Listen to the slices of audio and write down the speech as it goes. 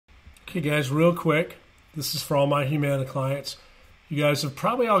Okay guys, real quick, this is for all my Humana clients. You guys have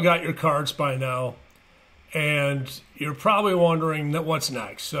probably all got your cards by now, and you're probably wondering what's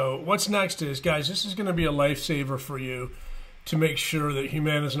next. So what's next is, guys, this is going to be a lifesaver for you to make sure that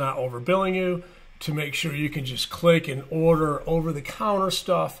Humana is not overbilling you, to make sure you can just click and order over-the-counter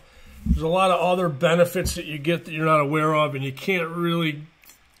stuff. There's a lot of other benefits that you get that you're not aware of, and you can't really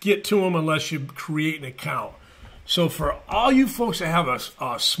get to them unless you create an account. So for all you folks that have a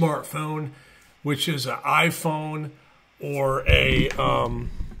smartphone, which is an iPhone or a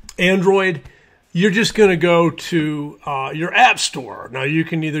Android, you're just going to go to your app store. Now you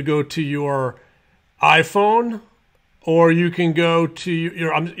can either go to your iPhone or you can go to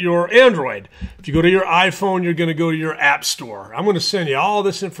your Android. If you go to your iPhone, you're going to go to your app store. I'm going to send you all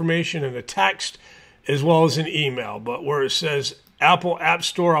this information in a text as well as an email. But where it says Apple App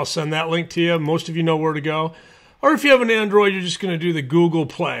Store, I'll send that link to you. Most of you know where to go. Or if you have an Android, you're just going to do the Google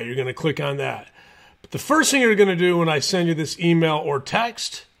Play. You're going to click on that. But the first thing you're going to do when I send you this email or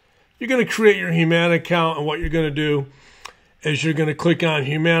text, you're going to create your Humana account. And what you're going to do is you're going to click on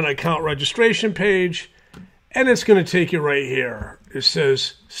Humana account registration page. And it's going to take you right here. It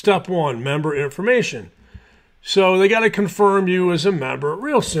says step 1, member information. So they got to confirm you as a member.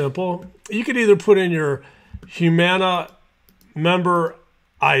 Real simple. You could either put in your Humana member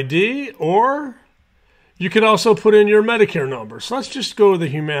ID, or you could also put in your Medicare number. So let's just go with the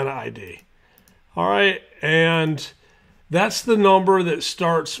Humana ID. All right. And that's the number that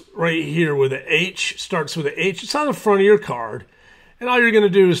starts right here with an H. Starts with an H. It's on the front of your card. And all you're going to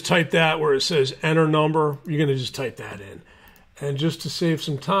do is type that where it says enter number. You're going to just type that in. And just to save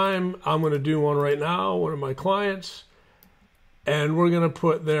some time, I'm going to do one right now, one of my clients. And we're going to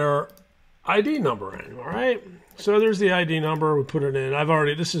put their ID number in, all right? So there's the ID number. We put it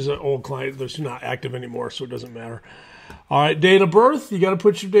in. This is an old client that's not active anymore, so it doesn't matter. All right, date of birth. You got to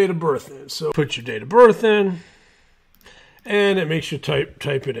put your date of birth in. So put your date of birth in. And it makes you type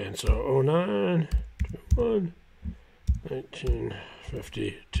it in. So 0921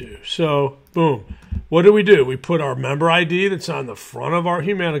 1952. So, boom. What do? We put our member ID that's on the front of our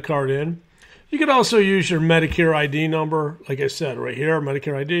Humana card in. You could also use your Medicare ID number, like I said, right here,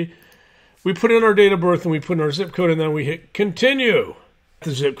 Medicare ID. We put in our date of birth and we put in our zip code, and then we hit continue.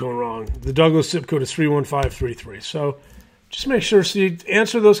 The zip code wrong. The Douglas zip code is 31533. So, just make sure, so you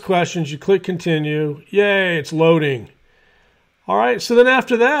answer those questions, you click continue. Yay, it's loading. All right, so then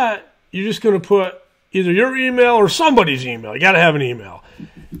after that, you're just going to put either your email or somebody's email. You got to have an email.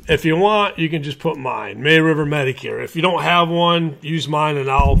 If you want, you can just put mine, May River Medicare. If you don't have one, use mine and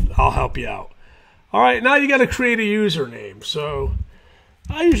I'll help you out. All right, now you got to create a username. So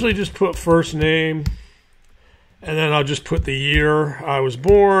I usually just put first name, and then I'll just put the year I was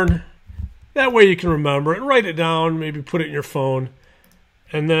born. That way you can remember it. Write it down, maybe put it in your phone.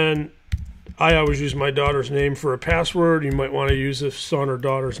 And then I always use my daughter's name for a password. You might want to use a son or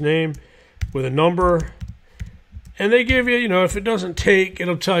daughter's name with a number. And they give you, if it doesn't take,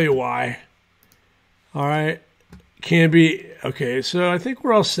 it'll tell you why. All right. Can be, okay, so I think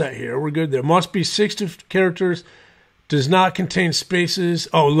we're all set here. We're good there. Must be 60 characters. Does not contain spaces.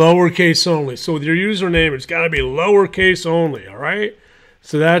 Oh, lowercase only. So with your username, it's got to be lowercase only, all right?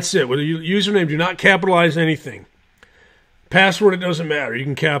 So that's it. With a username, do not capitalize anything. Password, it doesn't matter. You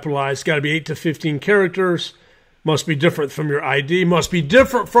can capitalize. It's got to be 8 to 15 characters. Must be different from your ID. Must be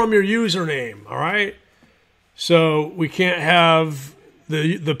different from your username, all right? So we can't have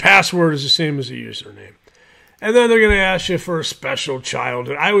the password is the same as the username. And then they're going to ask you for a special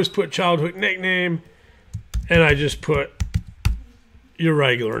childhood. I always put childhood nickname, and I just put your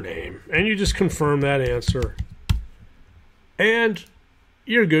regular name. And you just confirm that answer. And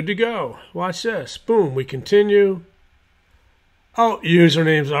you're good to go. Watch this. Boom, we continue. Oh,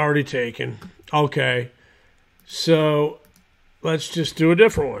 username's already taken. Okay. So let's just do a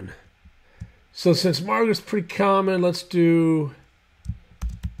different one. So since Margaret's pretty common, let's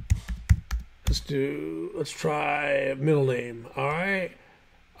try middle name. All right.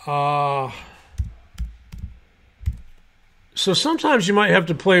 So sometimes you might have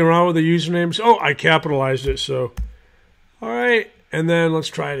to play around with the usernames. Oh, I capitalized it. So, all right. And then let's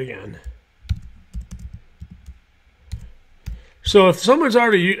try it again. So if someone's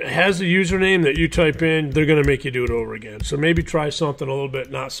already has the username that you type in, they're going to make you do it over again. So maybe try something a little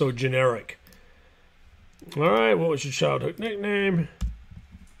bit not so generic. All right, what was your childhood nickname?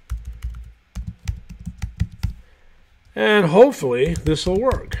 And hopefully this will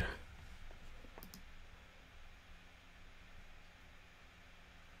work.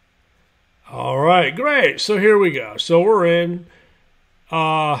 All right, great. So here we go. So we're in.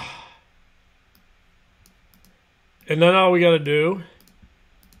 And then all we got to do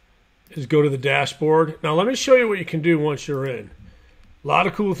is go to the dashboard. Now let me show you what you can do once you're in. A lot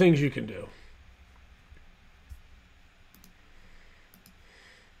of cool things you can do.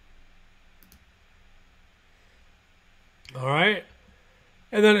 All right.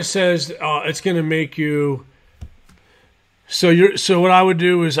 And then it says it's going to make you. So what I would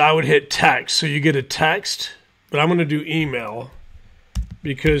do is I would hit text. So you get a text, but I'm going to do email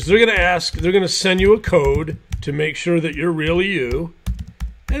because they're going to send you a code to make sure that you're really you.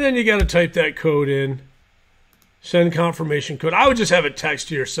 And then you got to type that code in, send confirmation code. I would just have it text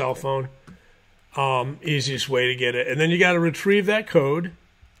to your cell phone. Easiest way to get it. And then you got to retrieve that code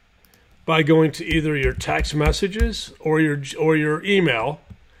by going to either your text messages or your email,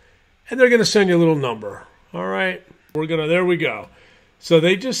 and they're going to send you a little number. All right, there we go. So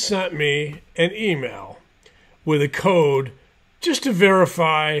they just sent me an email with a code just to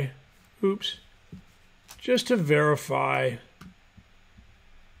verify. Just to verify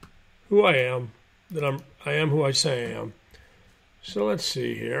who I am, that I am who I say I am. So let's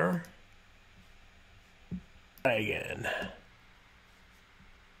see here. Again.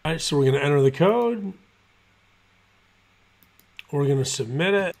 All right, so we're going to enter the code. We're going to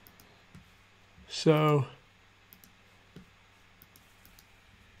submit it. So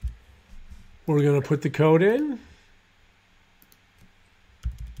we're going to put the code in.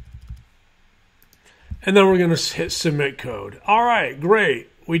 And then we're going to hit submit code. All right, great.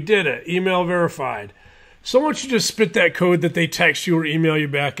 We did it. Email verified. So once you just spit that code that they text you or email you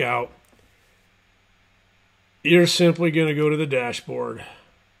back out, you're simply going to go to the dashboard.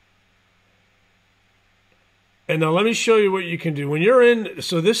 And now let me show you what you can do. When you're in,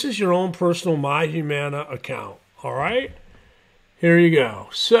 so this is your own personal Myhumana account, all right? Here you go.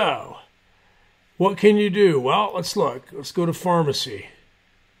 So what can you do? Well, let's look. Let's go to pharmacy.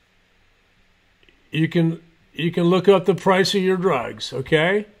 You can look up the price of your drugs,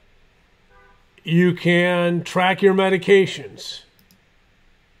 okay? You can track your medications.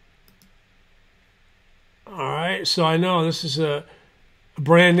 All right, so I know this is a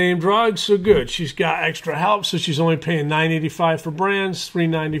brand name drug, so good. She's got extra help, so she's only paying $9.85 for brands,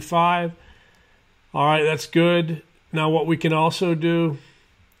 $3.95. All right, that's good. Now what we can also do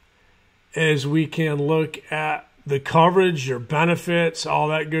is we can look at the coverage, your benefits, all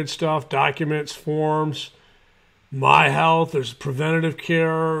that good stuff, documents, forms, My Health, there's preventative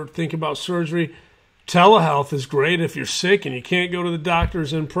care, think about surgery. Telehealth is great if you're sick and you can't go to the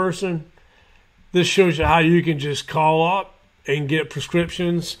doctors in person. This shows you how you can just call up and get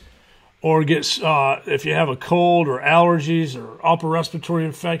prescriptions or get, if you have a cold or allergies or upper respiratory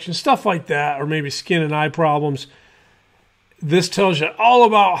infections, stuff like that, or maybe skin and eye problems. This tells you all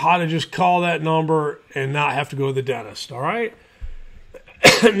about how to just call that number and not have to go to the dentist, all right?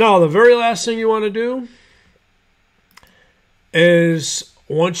 Now, the very last thing you want to do is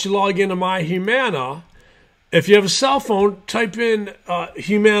once you log into Myhumana, if you have a cell phone, type in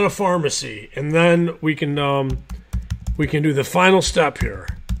Humana Pharmacy, and then we can do the final step here.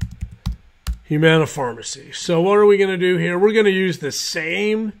 Humana Pharmacy. So what are we going to do here? We're going to use the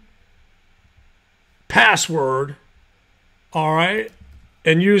same password, all right,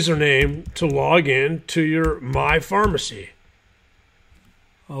 and username to log in to your My Pharmacy.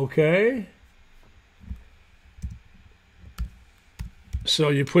 Okay. So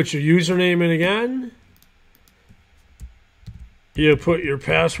you put your username in again. You put your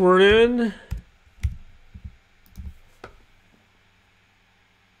password in.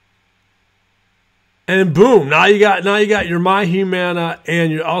 And boom, now you got your Myhumana,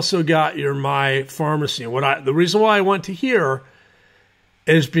 and you also got your My Pharmacy. And the reason why I went to here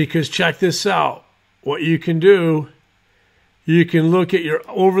is because check this out. What you can do, you can look at your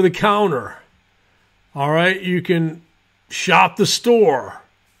over the counter. All right, you can shop the store.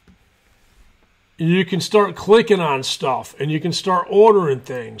 You can start clicking on stuff, and you can start ordering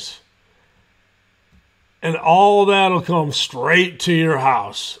things. And all that'll come straight to your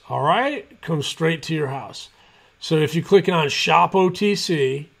house, all right? Come straight to your house. So if you click on Shop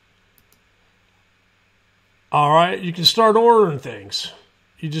OTC, all right, you can start ordering things.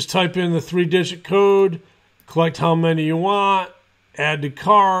 You just type in the 3-digit code, collect how many you want, add to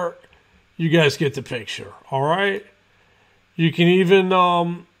cart. You guys get the picture, all right? You can even,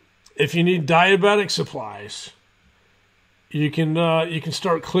 if you need diabetic supplies, you can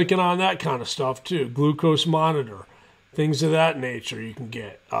start clicking on that kind of stuff too. Glucose monitor, things of that nature you can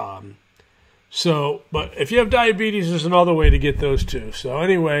get. But if you have diabetes, there's another way to get those too. So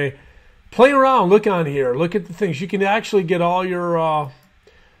anyway, play around, look on here, look at the things. You can actually get all your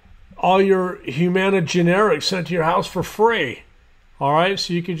Humana generics sent to your house for free. All right,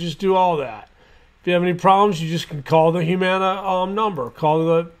 so you can just do all that. If you have any problems, you just can call the Humana number.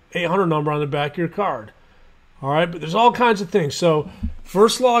 Call 800 number on the back of your card. All right, but there's all kinds of things. So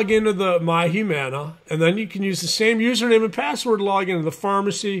first log into the Myhumana, and then you can use the same username and password to log into the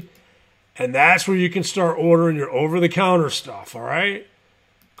pharmacy, and that's where you can start ordering your over-the-counter stuff, all right?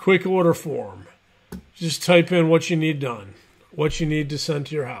 Quick order form. Just type in what you need done, what you need to send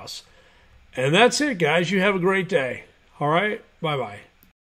to your house. And that's it, guys. You have a great day. All right? Bye-bye.